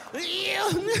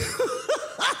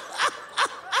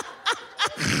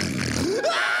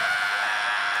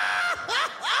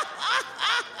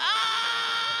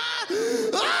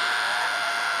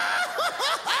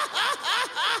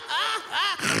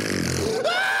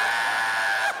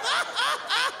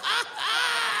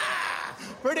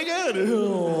 Pretty good.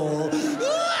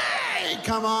 Hey,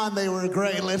 come on, they were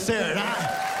great. Let's hear it, huh?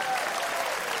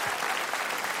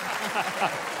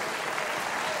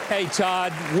 Hey,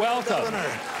 Todd, welcome. Governor.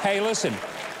 Hey, listen,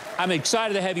 I'm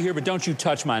excited to have you here, but don't you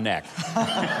touch my neck.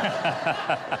 I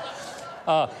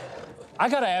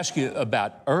got to ask you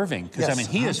about Irving, because, Yes, I mean,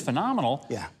 he is phenomenal.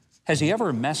 Yeah. Has he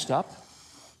ever messed up?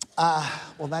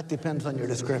 Well, that depends on your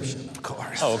description, of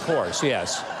course. Oh, of course,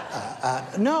 yes.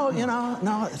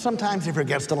 No, sometimes he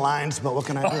forgets the lines, but what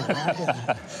can I do?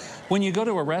 When you go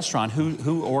to a restaurant,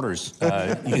 who orders you? I'll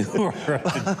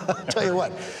tell you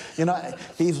what,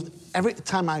 every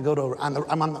time I go to,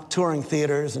 I'm on touring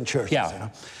theaters and churches, Yeah. you know.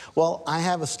 Well, I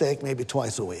have a steak maybe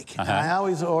twice a week. And I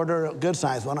always order a good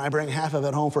size one. I bring half of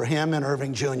it home for him and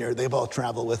Irving Jr. They both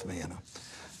travel with me, you know.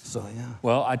 So, yeah.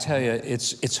 Well, I tell you,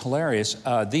 it's hilarious.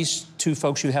 These two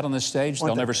folks you had on this stage,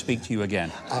 they'll never speak to you again.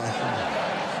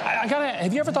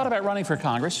 Have you ever thought about running for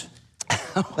Congress?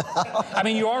 I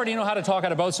mean, you already know how to talk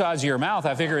out of both sides of your mouth.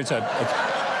 I figure it's a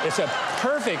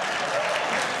perfect.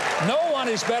 No one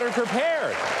is better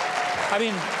prepared. I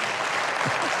mean.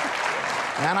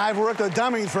 And I've worked with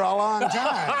dummies for a long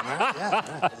time. Right?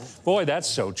 Yeah. Boy, that's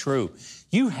so true.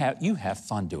 You have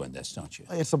fun doing this, don't you?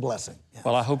 It's a blessing. Yeah.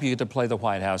 Well, I hope you get to play the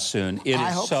White House soon. It I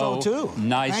is hope so, too.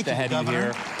 Nice Thank to you, have Governor.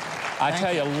 you here. I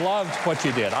tell you, loved what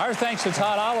you did. Our thanks to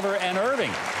Todd Oliver and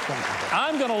Irving.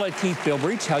 I'm going to let Keith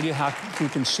Bilbrey tell you how you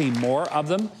can see more of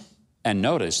them. And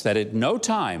notice that at no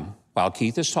time while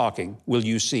Keith is talking will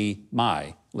you see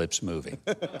my lips moving.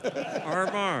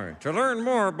 To learn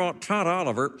more about Todd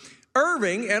Oliver,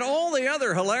 Irving, and all the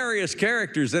other hilarious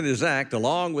characters in his act,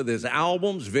 along with his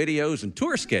albums, videos, and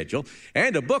tour schedule,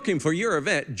 and to book him for your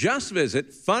event, just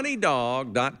visit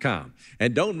funnydog.com.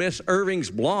 And don't miss Irving's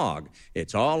blog.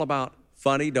 It's all about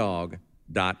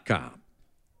funnydog.com.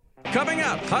 Coming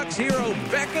up, Huck's hero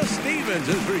Becca Stevens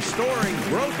is restoring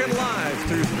broken lives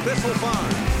through Thistle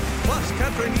Farm. plus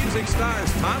country music stars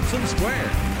Thompson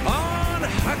Square on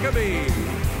Huckabee.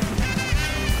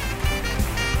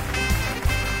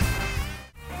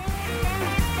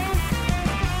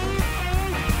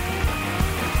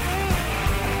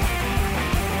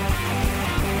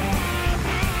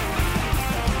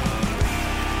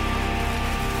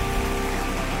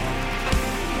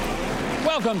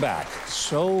 Welcome back.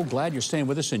 So glad you're staying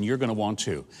with us, and you're going to want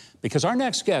to, because our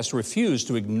next guest refused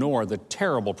to ignore the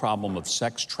terrible problem of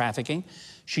sex trafficking.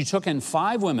 She took in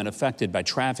 5 women affected by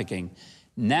trafficking,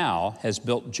 now has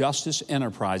built Justice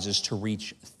Enterprises to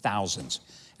reach thousands.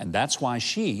 And that's why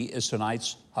she is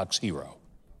tonight's Huck's Hero.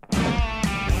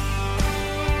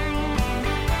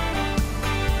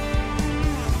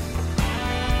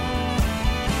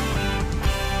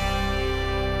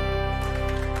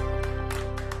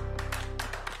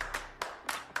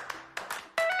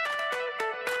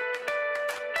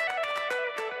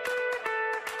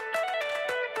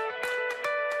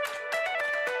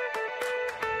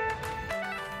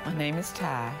 My name is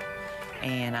Ty,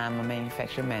 and I'm a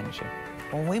manufacturer manager.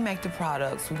 When we make the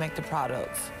products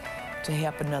to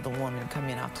help another woman come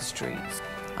in off the streets.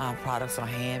 Our products are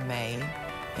handmade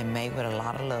and made with a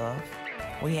lot of love.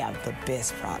 We have the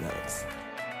best products.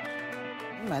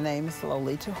 My name is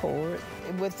Lolita Horde.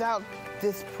 Without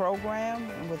this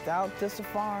program and without Thistle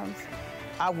Farms,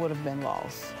 I would have been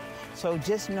lost. So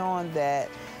just knowing that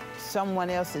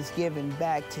someone else is giving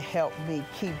back to help me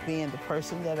keep being the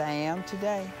person that I am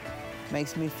today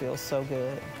makes me feel so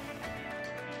good.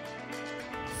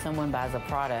 Someone buys a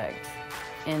product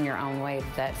in your own way,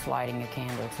 that's lighting a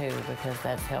candle too, because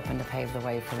that's helping to pave the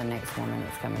way for the next woman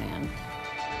that's coming in.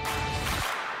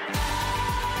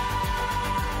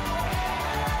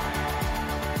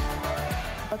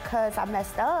 Because I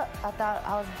messed up, I thought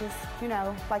I was just, you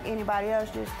know, like anybody else,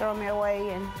 just throw me away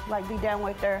and like be done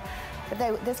with her.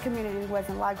 But this community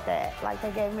wasn't like that. Like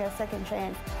they gave me a second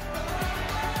chance.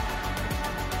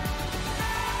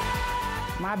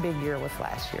 My big year was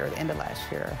last year, the end of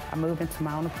last year. I moved into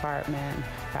my own apartment,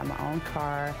 got my own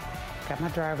car, got my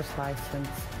driver's license.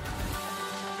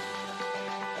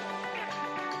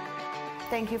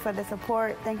 Thank you for the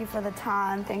support, thank you for the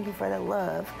time, thank you for the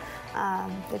love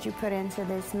that you put into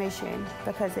this mission,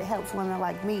 because it helps women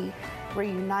like me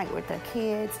reunite with their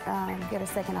kids, get a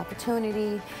second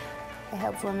opportunity. It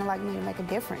helps women like me to make a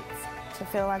difference, to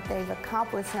feel like they've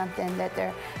accomplished something, that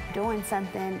they're doing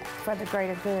something for the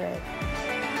greater good.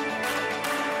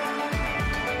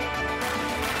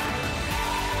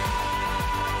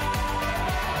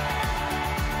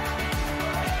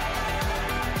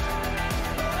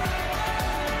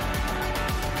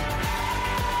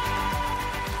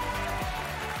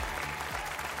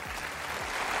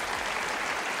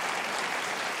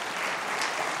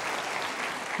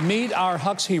 Meet our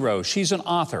Huck's Hero. She's an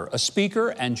author, a speaker,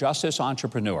 and justice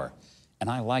entrepreneur. And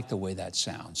I like the way that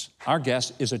sounds. Our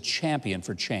guest is a champion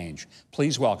for change.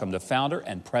 Please welcome the founder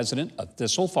and president of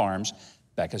Thistle Farms,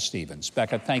 Becca Stevens.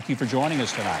 Becca, thank you for joining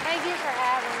us tonight. Thank you for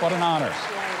having me. What an honor.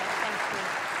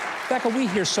 Thank you. Becca, we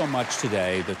hear so much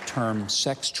today the term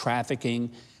sex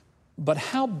trafficking, but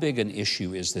how big an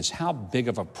issue is this? How big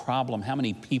of a problem? How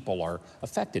many people are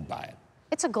affected by it?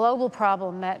 It's a global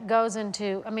problem that goes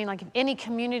into, I mean, like any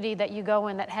community that you go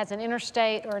in that has an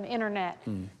interstate or an internet,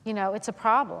 you know, it's a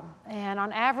problem. And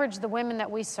on average, the women that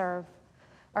we serve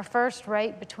are first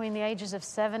raped between the ages of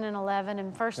 7 and 11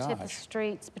 and first hit the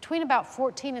streets between about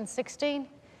 14 and 16.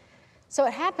 So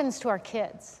it happens to our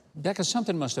kids. Becca,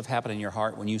 something must have happened in your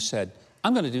heart when you said,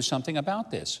 I'm going to do something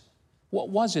about this. What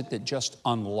was it that just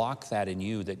unlocked that in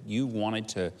you, that you wanted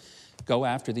to go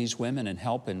after these women and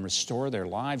help and restore their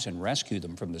lives and rescue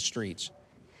them from the streets?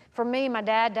 For me, my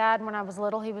dad died when I was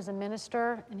little. He was a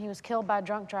minister, and he was killed by a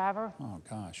drunk driver. Oh,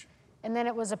 gosh. And then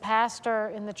it was a pastor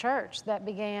in the church that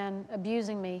began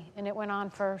abusing me, and it went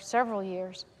on for several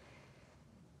years.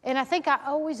 And I think I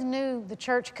always knew the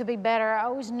church could be better. I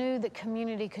always knew that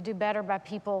community could do better by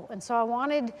people. And so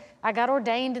I got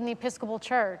ordained in the Episcopal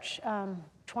Church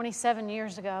 27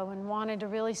 years ago and wanted to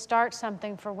really start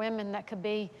something for women that could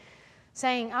be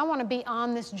saying, I want to be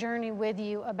on this journey with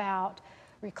you about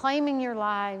reclaiming your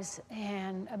lives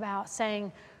and about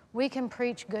saying we can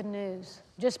preach good news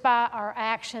just by our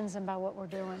actions and by what we're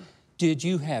doing. Did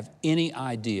you have any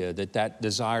idea that that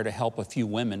desire to help a few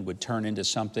women would turn into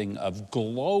something of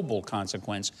global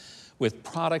consequence with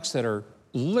products that are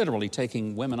literally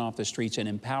taking women off the streets and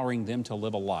empowering them to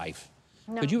live a life?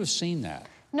 No. Could you have seen that?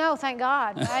 No, thank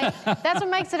God. That's what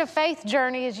makes it a faith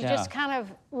journey, is you just kind of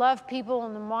love people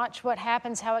and then watch what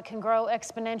happens, how it can grow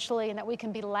exponentially, and that we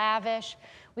can be lavish,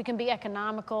 we can be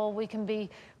economical, we can be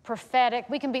prophetic.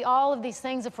 We can be all of these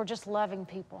things if we're just loving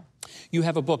people. You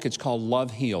have a book, it's called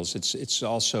Love Heals. It's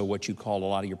also what you call a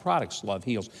lot of your products, Love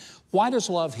Heals. Why does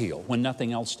love heal when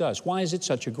nothing else does? Why is it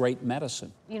such a great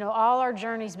medicine? You know, all our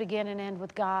journeys begin and end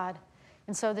with God.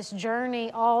 And so this journey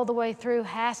all the way through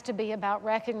has to be about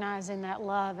recognizing that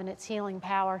love and its healing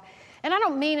power. And I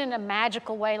don't mean in a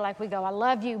magical way like we go, I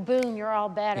love you, boom, you're all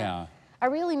better. Yeah. I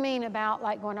really mean about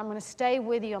like going, I'm going to stay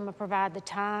with you, I'm going to provide the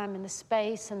time and the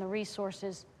space and the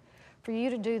resources for you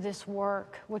to do this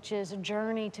work, which is a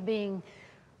journey to being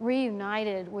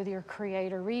reunited with your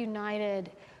Creator,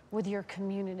 reunited with your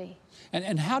community.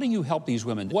 And how do you help these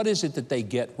women? What is it that they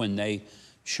get when they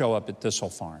show up at Thistle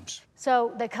Farms?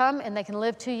 So they come and they can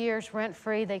live 2 years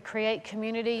rent-free. They create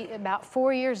community. About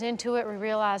 4 years into it, we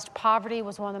realized poverty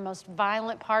was one of the most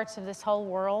violent parts of this whole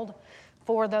world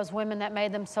for those women that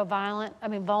made them so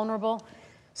vulnerable.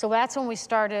 So that's when we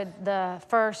started the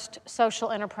first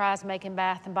social enterprise making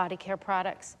bath and body care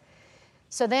products.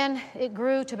 So then it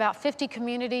grew to about 50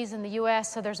 communities in the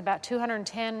U.S., so there's about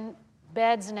 210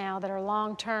 beds now that are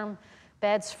long-term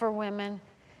beds for women.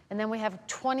 And then we have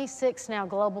 26 now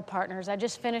global partners. I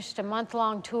just finished a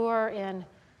month-long tour in,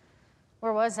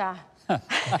 where was I?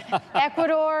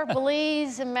 Ecuador,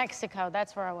 Belize, and Mexico.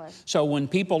 That's where I was. So when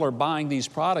people are buying these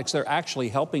products, they're actually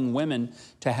helping women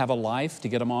to have a life, to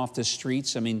get them off the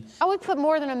streets. I mean... we put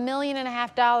more than $1.5 million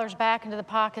back into the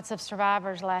pockets of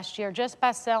survivors last year just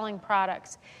by selling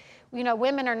products. You know,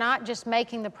 women are not just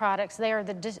making the products. They are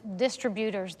the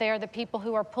distributors. They are the people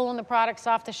who are pulling the products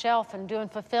off the shelf and doing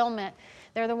fulfillment.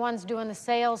 They're the ones doing the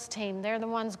sales team. They're the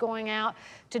ones going out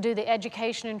to do the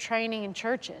education and training in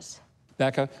churches.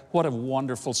 Becca, what a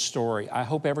wonderful story. I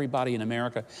hope everybody in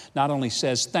America not only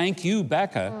says, thank you,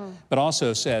 Becca, but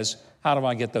also says, how do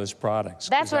I get those products?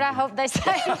 That's what I hope they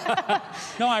say.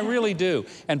 No, I really do.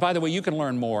 And by the way, you can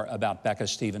learn more about Becca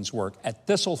Stevens' work at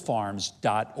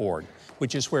thistlefarms.org,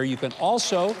 which is where you can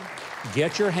also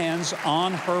get your hands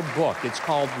on her book. It's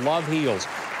called Love Heals.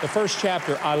 The first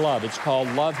chapter I love. It's called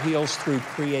Love Heals Through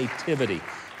Creativity.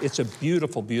 It's a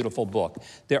beautiful, beautiful book.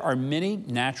 There are many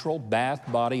natural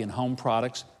bath, body, and home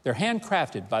products. They're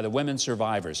handcrafted by the women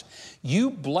survivors. You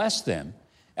bless them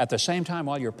at the same time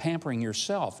while you're pampering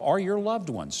yourself or your loved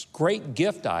ones. Great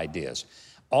gift ideas.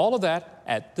 All of that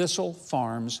at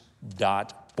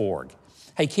thistlefarms.org.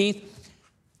 Hey, Keith,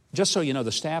 just so you know,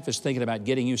 the staff is thinking about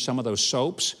getting you some of those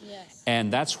soaps. Yes.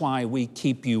 And that's why we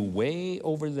keep you way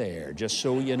over there, just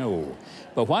so you know.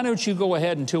 But why don't you go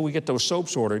ahead until we get those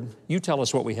soaps ordered? You tell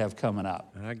us what we have coming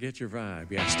up. I get your vibe.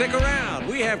 Yeah, stick around.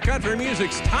 We have country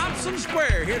music's Thompson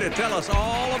Square here to tell us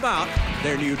all about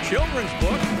their new children's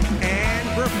book and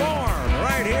perform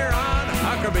right here on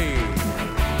Huckabee.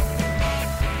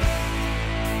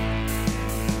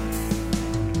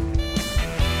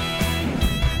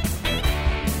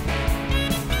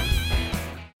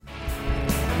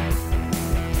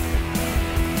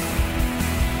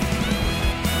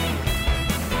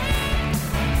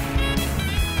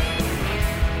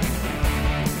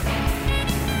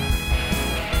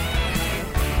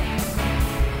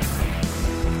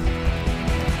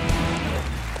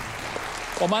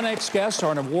 Well, my next guests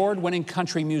are an award-winning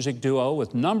country music duo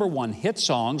with #1 hit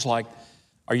songs like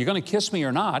Are You Gonna Kiss Me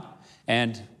or Not?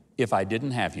 And If I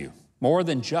Didn't Have You. More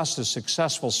than just a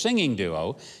successful singing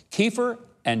duo, Kiefer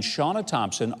and Shauna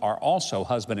Thompson are also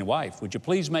husband and wife. Would you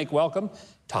please make welcome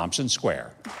Thompson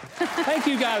Square? Thank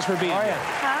you guys for being here.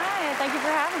 Hi, thank you for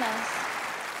having us.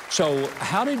 So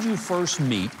how did you first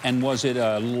meet? And was it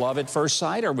love at first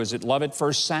sight or was it love at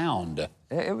first sound?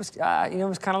 It was, it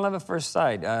was kind of love at first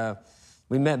sight.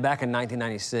 We met back in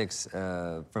 1996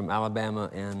 from Alabama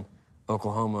and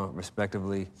Oklahoma,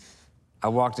 respectively. I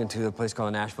walked into a place called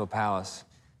the Nashville Palace,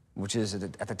 which is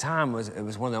at the time it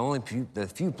was one of the only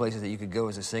few places that you could go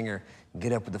as a singer,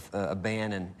 get up with a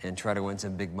band and try to win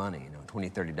some big money,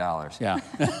 $20, $30. Yeah,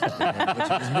 which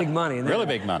was big money. Really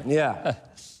big money. Yeah.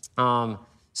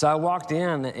 So I walked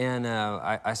in and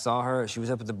I saw her. She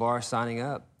was up at the bar signing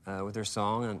up with her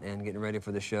song and getting ready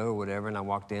for the show or whatever. And I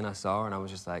walked in, I saw her, and I was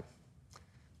just like,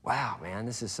 wow, man,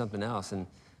 this is something else. And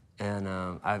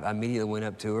I immediately went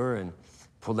up to her and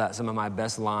pulled out some of my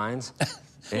best lines.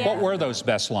 What were those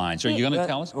best lines? Are you going to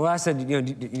tell us? Well, I said, do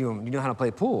you know how to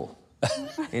play pool?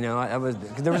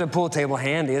 There was a pool table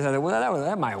handy. I said, well,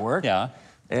 that might work. Yeah.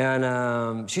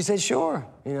 And she said, sure,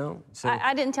 So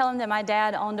I didn't tell him that my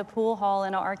dad owned a pool hall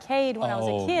and an arcade when I was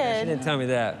a kid. She didn't tell me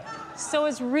that. So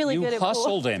it's really good at pool. You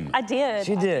hustled him. I did.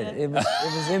 She did. It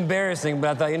was embarrassing, but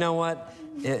I thought, you know what?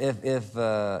 If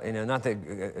not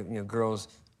that girls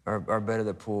are better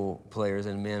at pool players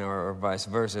than men or vice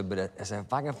versa, but I said,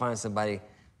 if I can find somebody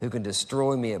who can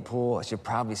destroy me at pool, I should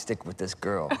probably stick with this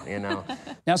girl, you know?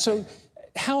 Now, so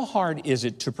how hard is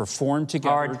it to perform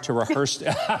together, to rehearse?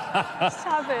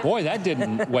 Stop it. Boy, that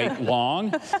didn't wait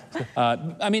long.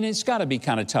 I mean, it's got to be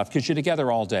kind of tough because you're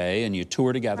together all day and you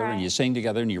tour together and you sing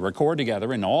together and you record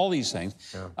together and all these things.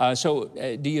 Yeah. So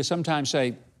do you sometimes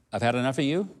say, I've had enough of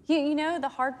you? You know, the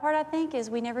hard part, I think, is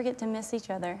we never get to miss each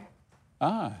other.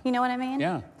 Ah. You know what I mean?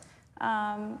 Yeah.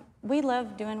 We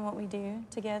love doing what we do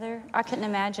together. I couldn't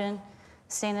imagine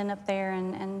standing up there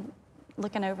and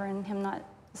looking over and him not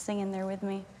singing there with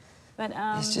me. But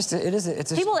it's just,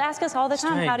 it's people ask us all the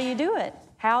time, strange. how do you do it?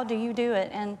 How do you do it?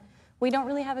 And we don't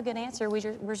really have a good answer.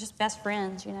 We're just best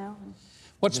friends, you know?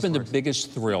 What's been the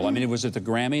biggest thrill? I mean, was it the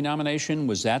Grammy nomination?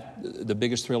 Was that the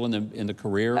biggest thrill in the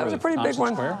career? That was a pretty big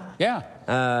one.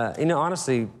 Yeah. You know,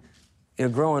 honestly, you know,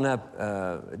 growing up,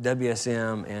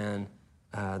 WSM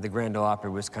and the Grand Ole Opry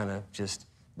was kind of just,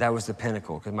 that was the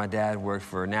pinnacle, because my dad worked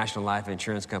for National Life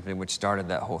Insurance Company, which started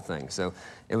that whole thing. So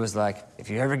it was like, if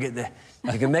you ever get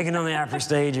if you can make it on the Opry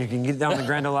stage, you can get on the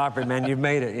Grand Ole Opry, man, you've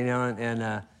made it, you know.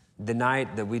 And the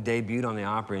night that we debuted on the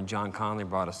Opry and John Conley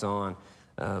brought us on,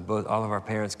 all of our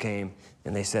parents came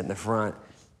and they sat in the front.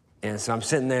 And so I'm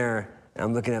sitting there, and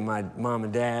I'm looking at my mom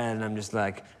and dad, and I'm just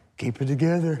like, keep it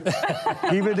together.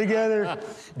 Keep it together.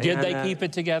 Did they keep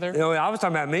it together? You know, I was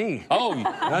talking about me. Oh, I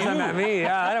was talking about me.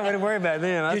 Yeah, I don't want to worry about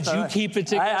them. Did you keep it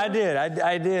together? I did.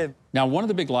 I did. Now, one of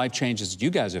the big life changes that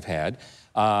you guys have had,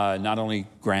 not only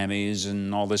Grammys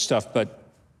and all this stuff, but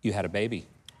you had a baby.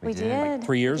 We did. Like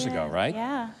 3 years ago, right?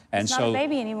 Yeah. And it's not a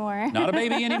baby anymore. Not a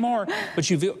baby anymore. But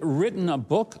you've written a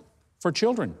book for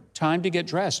children, Time to Get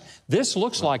Dressed. This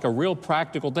looks like a real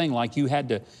practical thing, like you had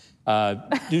to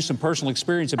do some personal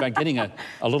experience about getting a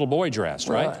little boy dressed,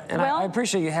 right? Well, and I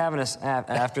appreciate you having us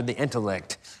after The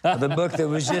Intellect, the book that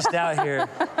was just out here.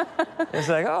 It's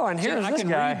like, oh, and here's I this can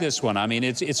guy. read this one. I mean,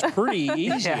 it's pretty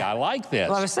easy. Yeah. I like this.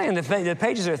 Well, I was saying the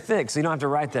pages are thick, so you don't have to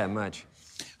write that much.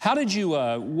 How did you,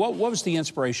 what was the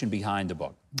inspiration behind the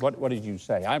book? What did you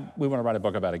say? We want to write a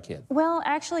book about a kid. Well,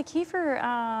 actually,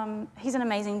 Kiefer, he's an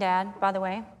amazing dad, by the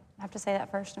way. I have to say that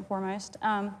first and foremost.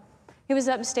 He was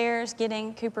upstairs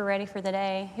getting Cooper ready for the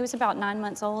day. He was about 9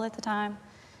 months old at the time.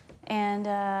 And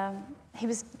he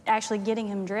was actually getting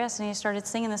him dressed, and he started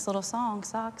singing this little song,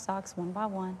 Socks, Socks, One by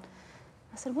One.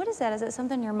 I said, what is that? Is it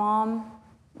something your mom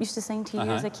used to sing to you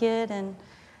as a kid? And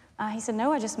he said,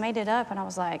 no, I just made it up. And I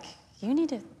was like, you need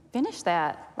to finish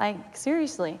that. Like,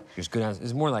 seriously. Just go down.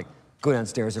 It's more like go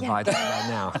downstairs and probably talk about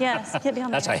now. Yes, get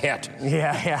down there. That's a hit.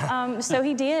 Yeah. So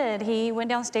he did. He went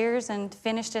downstairs and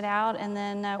finished it out, and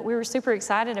then we were super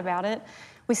excited about it.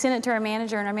 We sent it to our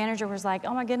manager, and our manager was like,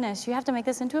 oh my goodness, you have to make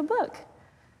this into a book.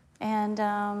 And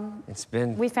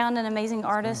we found an amazing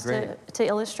artist to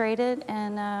illustrate it,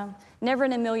 and never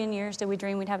in a million years did we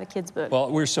dream we'd have a kid's book.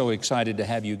 Well, we're so excited to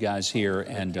have you guys here,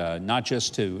 and not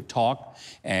just to talk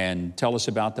and tell us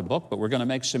about the book, but we're going to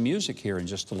make some music here in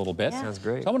just a little bit. Sounds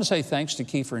great. So I want to say thanks to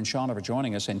Kiefer and Shauna for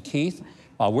joining us. And Keith,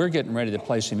 while we're getting ready to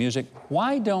play some music,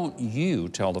 why don't you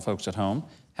tell the folks at home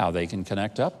how they can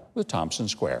connect up with Thompson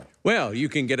Square? Well, you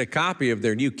can get a copy of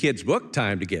their new kids' book,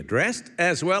 Time to Get Dressed,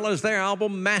 as well as their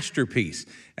album Masterpiece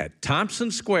at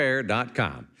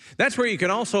ThompsonSquare.com. That's where you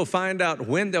can also find out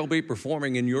when they'll be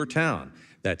performing in your town.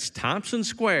 That's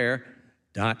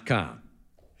ThompsonSquare.com.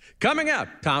 Coming up,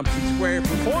 Thompson Square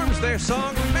performs their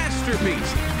song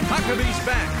Masterpiece. Huckabee's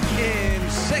back in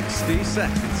 60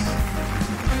 seconds.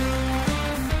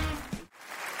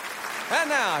 And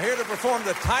now, here to perform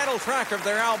the title track of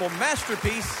their album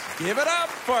Masterpiece, give it up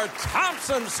for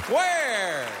Thompson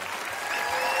Square.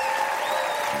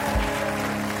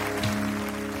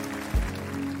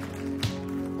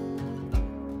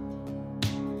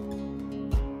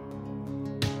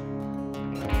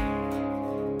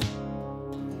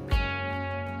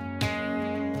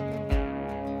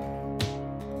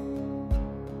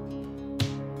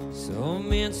 Some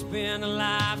men spend a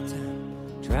lifetime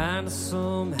trying to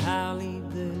somehow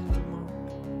leave their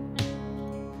mark,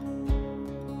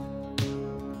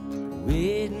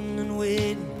 waiting and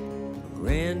waiting for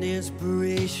grand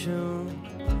inspiration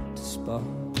to spark,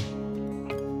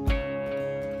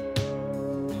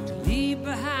 to leave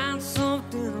behind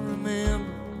something to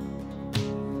remember,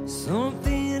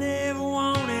 something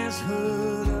everyone has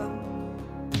heard of.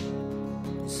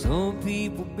 Some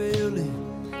people build it,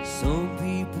 some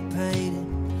people paint it,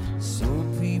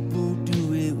 some people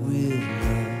do it with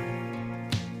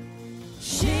love.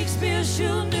 Shakespeare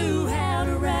sure knew how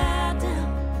to write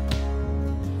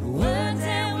down the words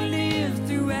that will live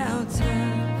throughout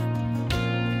time.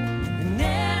 And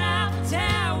that Eiffel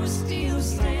Tower is still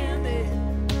standing.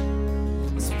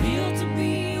 It's built to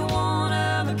be one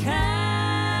of a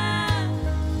kind.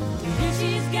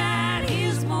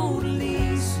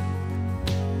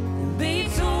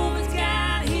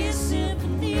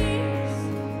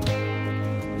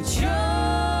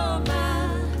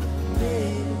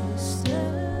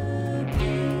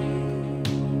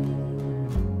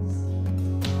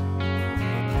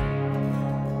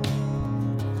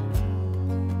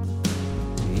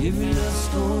 Every love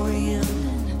story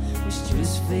ending was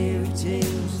just fairy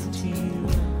tales and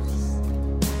tears.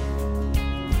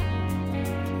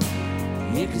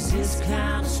 Yeah, 'cause this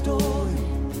kind of story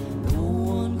no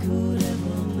one could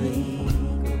ever make.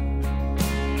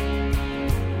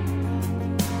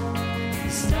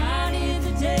 It started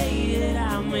the day that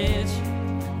I met you,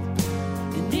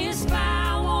 and this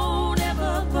fire won't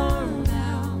ever burn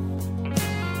out.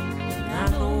 And I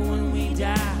know when we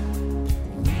die,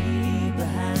 we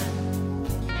behind,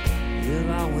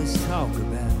 we'll always talk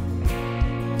about.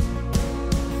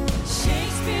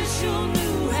 Shakespeare sure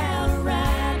knew how to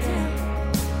write down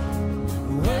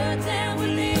words that we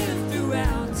live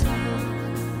throughout time.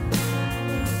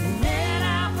 And that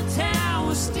Eiffel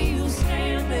Tower still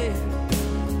standing,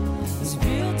 it's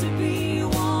built to be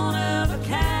one of a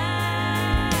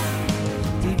kind.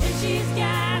 Da Vinci's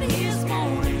got his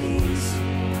Mona Lisa,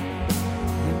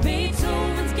 and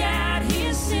Beethoven's got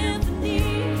his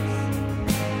symphonies.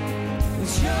 But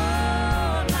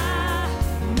you're my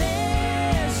masterpiece.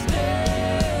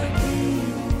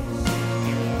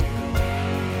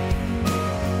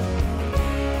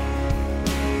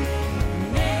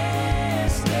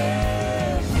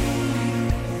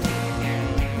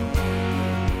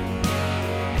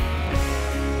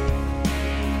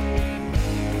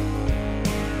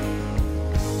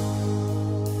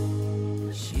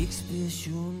 Shakespeare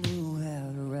sure knew how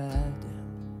to write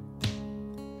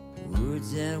down words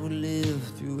that would live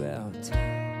throughout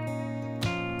time.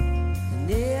 And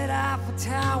that Eiffel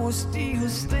Tower still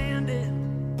standing,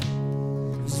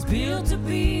 it's built to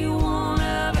be one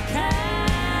of a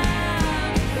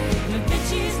kind. Da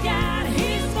Vinci's got